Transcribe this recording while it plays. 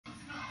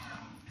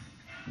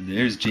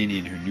There's Janie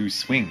in her new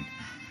swing.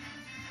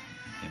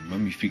 And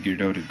Mummy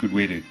figured out a good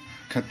way to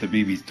cut the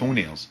baby's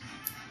toenails.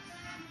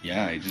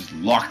 Yeah, I just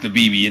locked the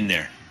baby in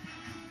there.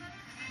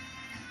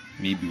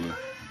 Maybe we'll...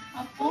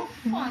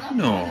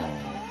 No.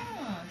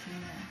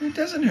 It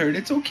doesn't hurt,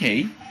 it's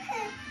okay.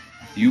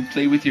 You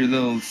play with your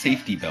little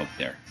safety belt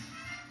there.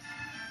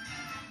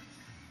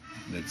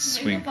 Let's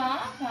swing.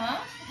 And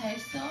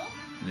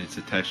it's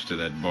attached to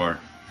that bar.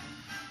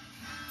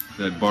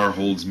 That bar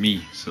holds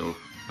me, so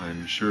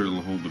I'm sure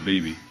it'll hold the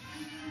baby.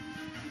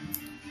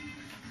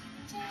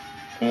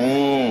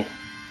 Oh!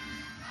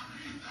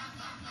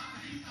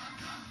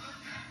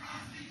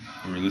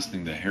 We're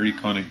listening to Harry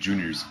Connick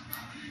Jr.'s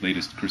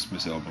latest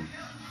Christmas album.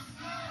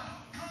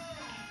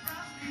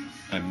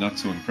 I'm not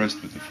so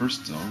impressed with the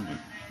first song, but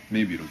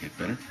maybe it'll get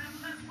better.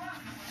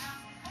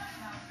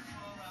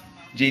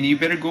 Janie, you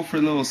better go for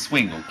a little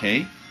swing,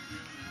 okay?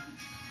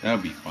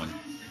 That'll be fun.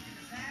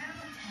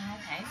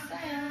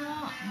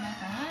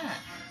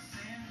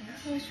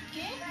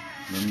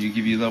 Let me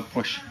give you a little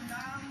push.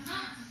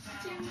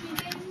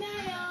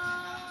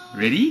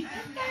 Ready?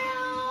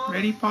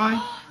 Ready,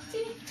 Pie?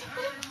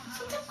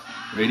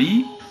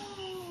 Ready?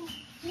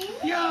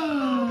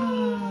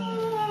 Yeah!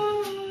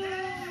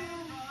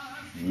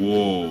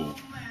 Whoa!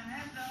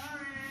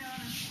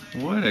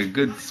 What a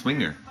good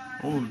swinger.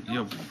 Oh,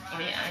 yeah. Oh,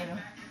 yeah, I know.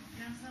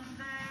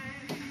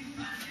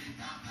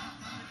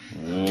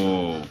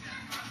 Whoa.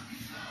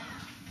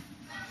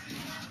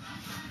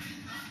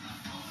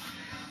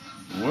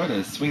 What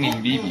a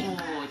swinging baby.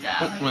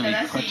 자, let me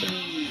다시. clutch it.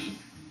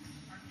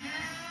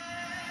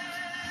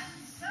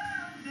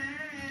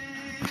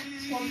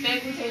 손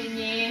빼고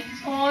제인이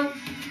손.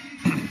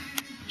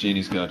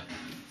 Janie's got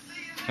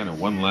kind of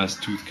one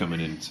last tooth coming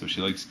in, so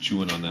she likes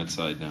chewing on that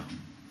side now.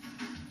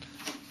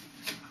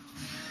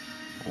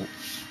 Oh,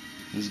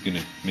 this is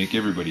gonna make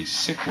everybody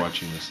sick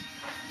watching this.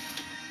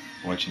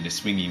 Watching the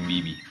swinging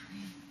baby.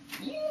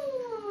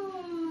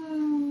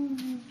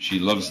 She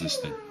loves this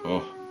thing.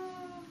 Oh.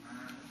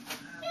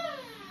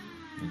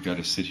 We've got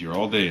to sit here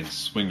all day and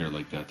swing her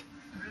like that.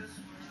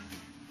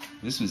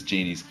 This was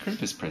Janie's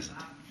Christmas present.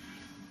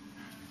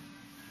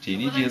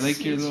 Janie, do you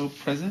like your little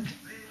present?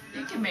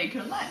 You can make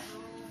her laugh.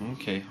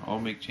 Okay, I'll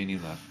make Janie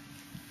laugh.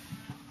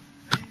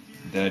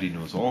 Daddy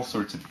knows all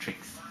sorts of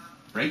tricks,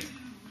 right?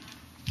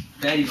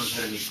 Daddy knows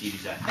how to make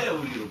babies laugh. Hello,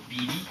 little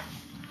baby.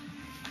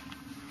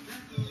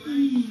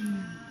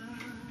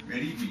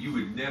 Ready? But you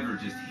would never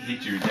just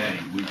hit your daddy,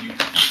 would you?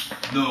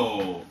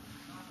 No.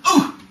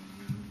 Oh!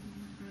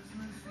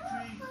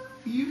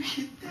 You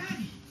hit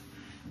daddy.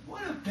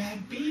 What a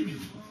bad baby.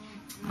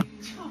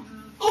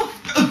 Oh!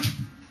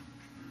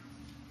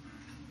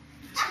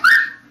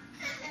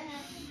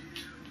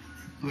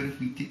 What if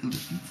we tickle the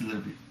feet a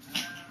little bit?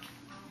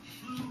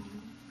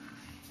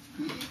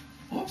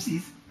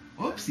 Oopsies.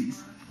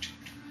 Oopsies.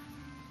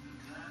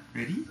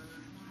 Ready?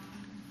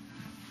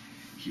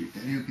 Here,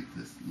 Daddy will get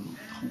this little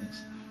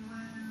toes.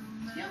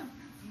 Yeah.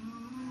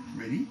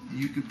 Ready?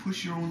 You can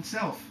push your own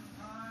self.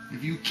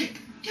 If you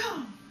kick.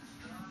 Yeah.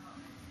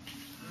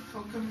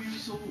 How come you're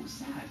so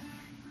sad?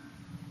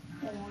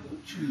 Oh,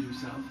 don't chew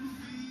yourself.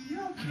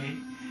 You're okay.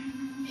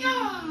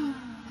 Yeah.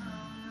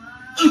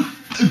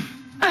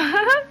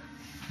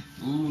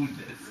 Ooh,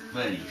 that's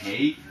funny,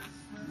 hey?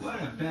 What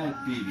a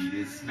bad baby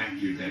to smack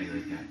your daddy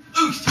like that.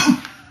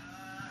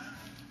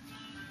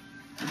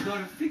 You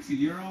gotta fix it,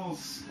 you're all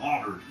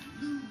slobbered.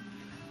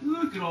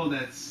 Look at all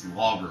that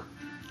slobber.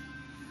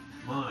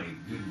 My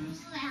goodness.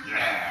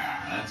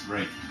 Yeah, that's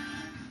right.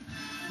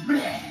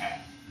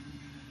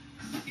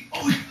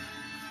 Oh.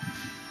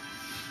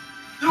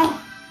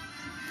 Oh.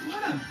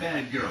 What a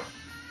bad girl.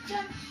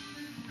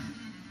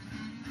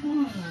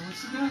 Oh,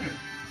 what's the matter?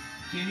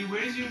 Jenny,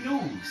 where's your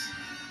nose?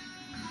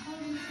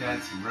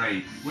 That's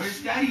right.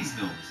 Where's Daddy's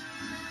nose?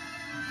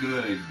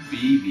 Good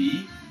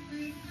baby.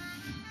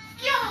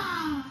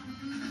 Yeah.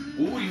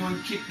 Oh, you want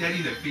to kick Daddy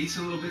in the face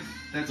a little bit?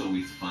 That's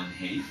always fun,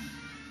 hey?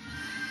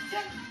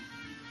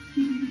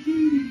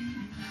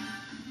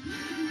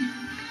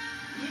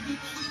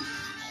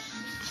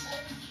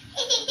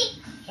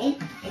 Oh.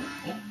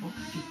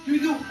 Here we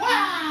go.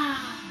 Wow.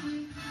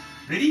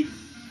 Ready?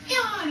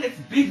 Yeah, that's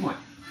a big one.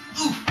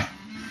 Ooh.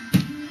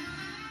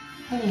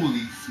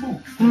 Holy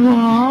smokes.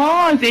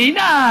 우와, 제인아.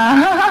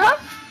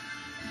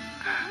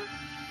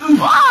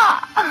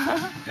 와.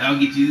 I'll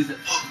get you this.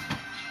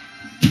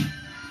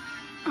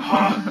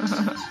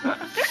 Oh.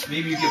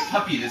 Maybe you get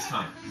puppy this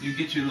time. You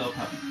get your little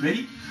puppy.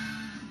 Ready?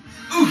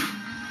 Oof.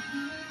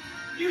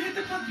 You hit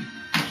the puppy.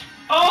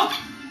 Oh.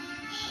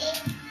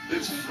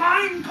 It's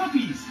flying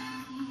puppies.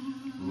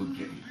 We'll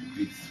get you a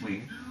big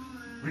swing.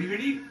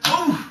 Ready?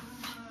 Oh.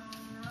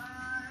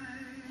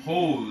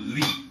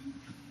 Holy.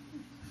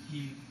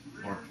 He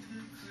barked.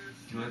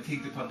 Do you want to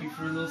take the puppy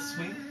for a little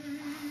swing?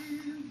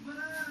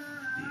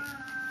 Yeah.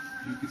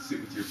 You could sit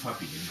with your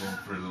puppy and go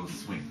for a little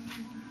swing.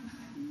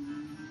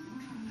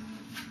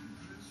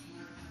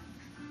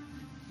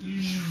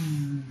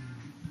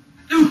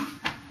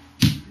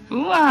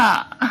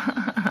 우와.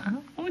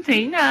 오,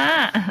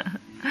 제인아.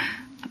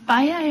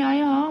 아빠야,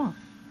 야야.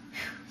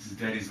 This is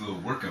Daddy's little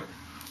workout.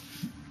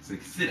 It's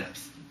like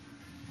sit-ups.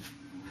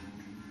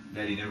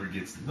 Daddy never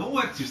gets no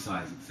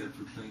exercise except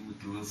for playing with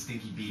the little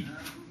stinky baby.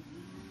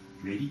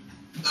 Ready?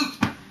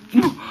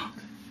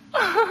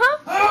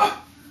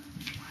 Ah!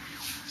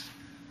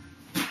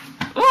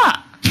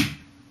 우와!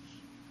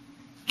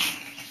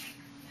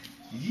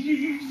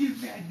 You're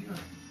bad girl.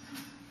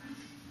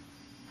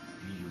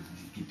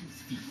 Just get to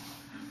his feet.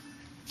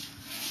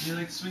 You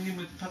like swinging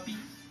with puppy?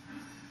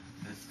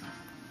 Let's go.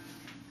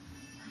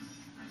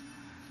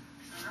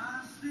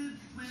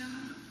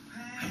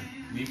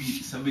 Maybe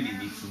somebody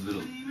needs some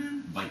little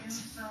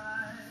bites.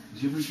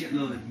 Did you ever get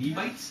little knee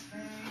bites?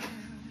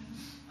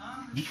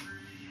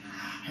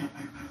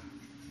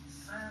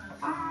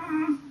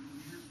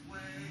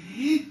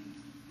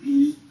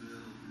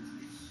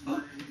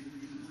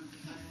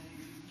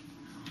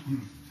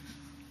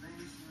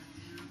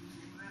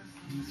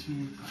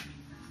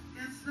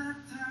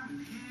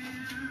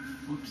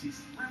 Whoopsies.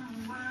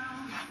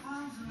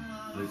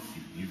 Let's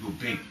see, you go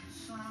big.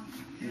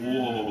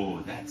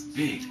 Whoa, that's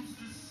big.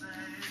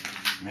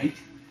 Right?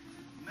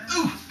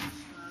 Ooh.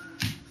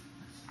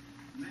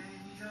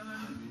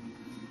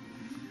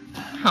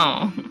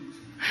 Oh,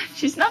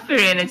 she's not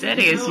very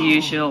energetic as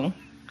usual.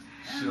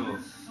 She'll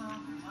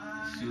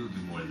do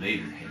more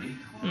later, hey?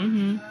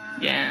 Mm-hmm.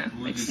 Yeah,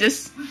 it's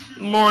just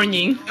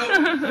morning.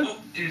 Oh,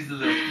 there's the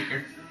little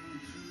kicker.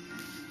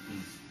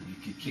 You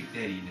could kick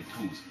Daddy in the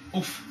toes.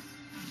 Oof.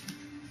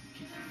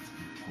 Kick Daddy's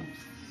in the toes.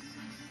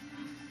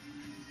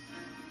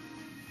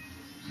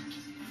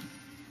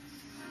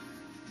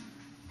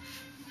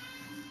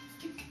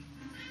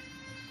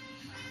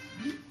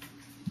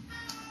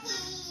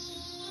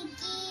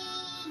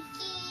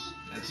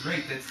 That's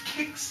right, that's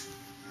kicks.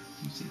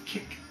 You said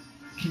kick.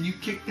 Can you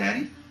kick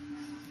Daddy?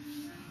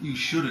 You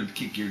shouldn't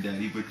kick your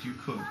daddy, but you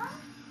could.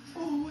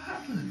 Oh, what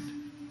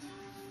happened?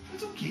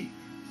 It's okay.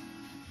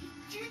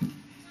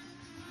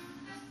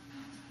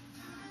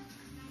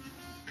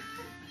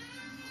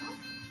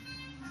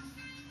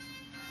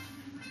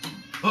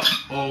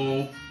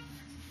 Uh-oh.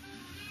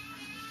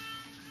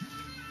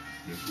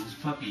 There goes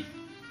Puppy.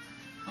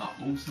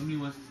 Uh-oh, somebody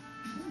wants...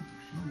 Oh,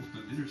 she almost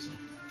undid herself.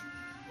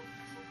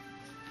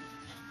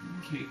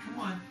 Okay, come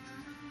on.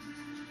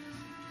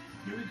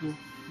 Here we go.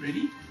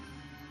 Ready?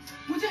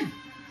 What's in?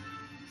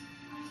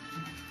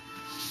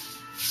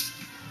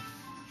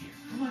 Here,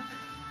 come on.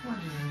 Come on,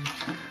 Jayene.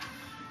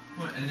 Come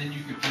on, and then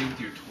you can play with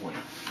your toy.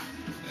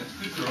 That's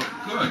good, girl.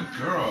 Good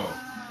girl.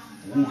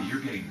 Oh,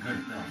 you're getting good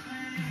at that.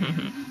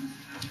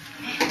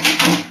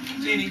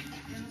 Jayene,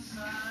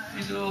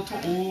 here's a little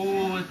toy.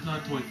 Oh, it's not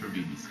a toy for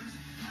babies.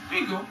 Here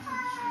you go.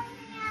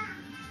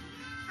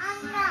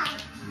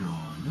 No,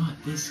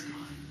 not this guy.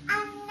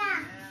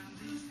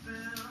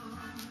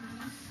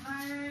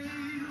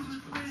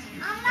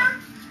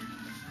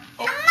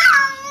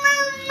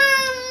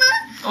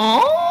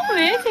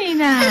 왜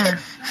제인아?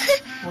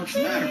 What's the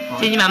matter, Pop?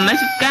 제인이 맘마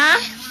줄까?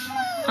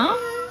 어?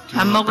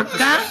 밥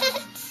먹을까?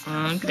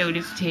 그래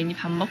우리 제인이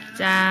밥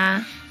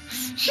먹자.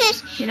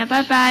 제인아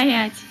바이바이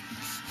해야지.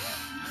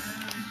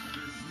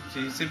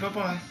 Jayene, say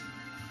bye-bye.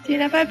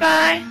 제인아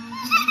바이바이.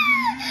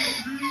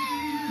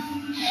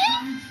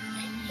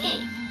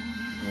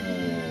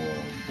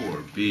 Oh,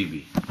 poor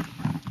baby.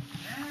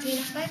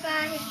 제인아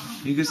바이바이.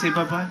 You can say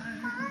bye-bye?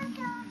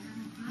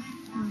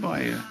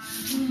 Bye.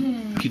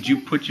 Could you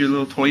put your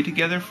little toy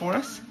together for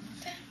us?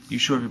 You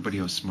show everybody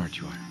how smart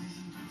you are.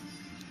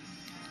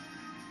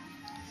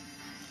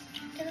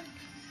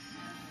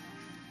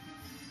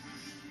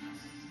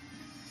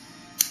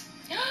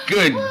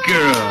 Good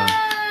girl.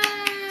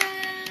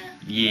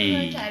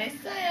 Yay.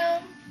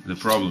 잘했어요. The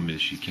problem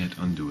is she can't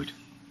undo it.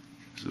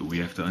 So we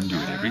have to undo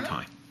it every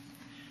time.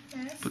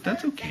 But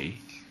that's okay.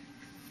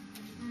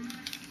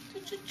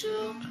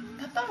 쭈쭈쭈.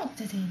 밥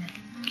먹자 제인아.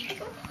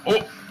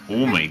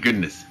 Oh my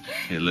goodness.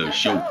 A little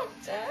show.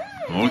 먹자.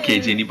 Okay,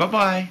 Jayene,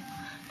 bye-bye.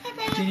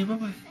 바이바이. Jayene,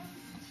 bye-bye.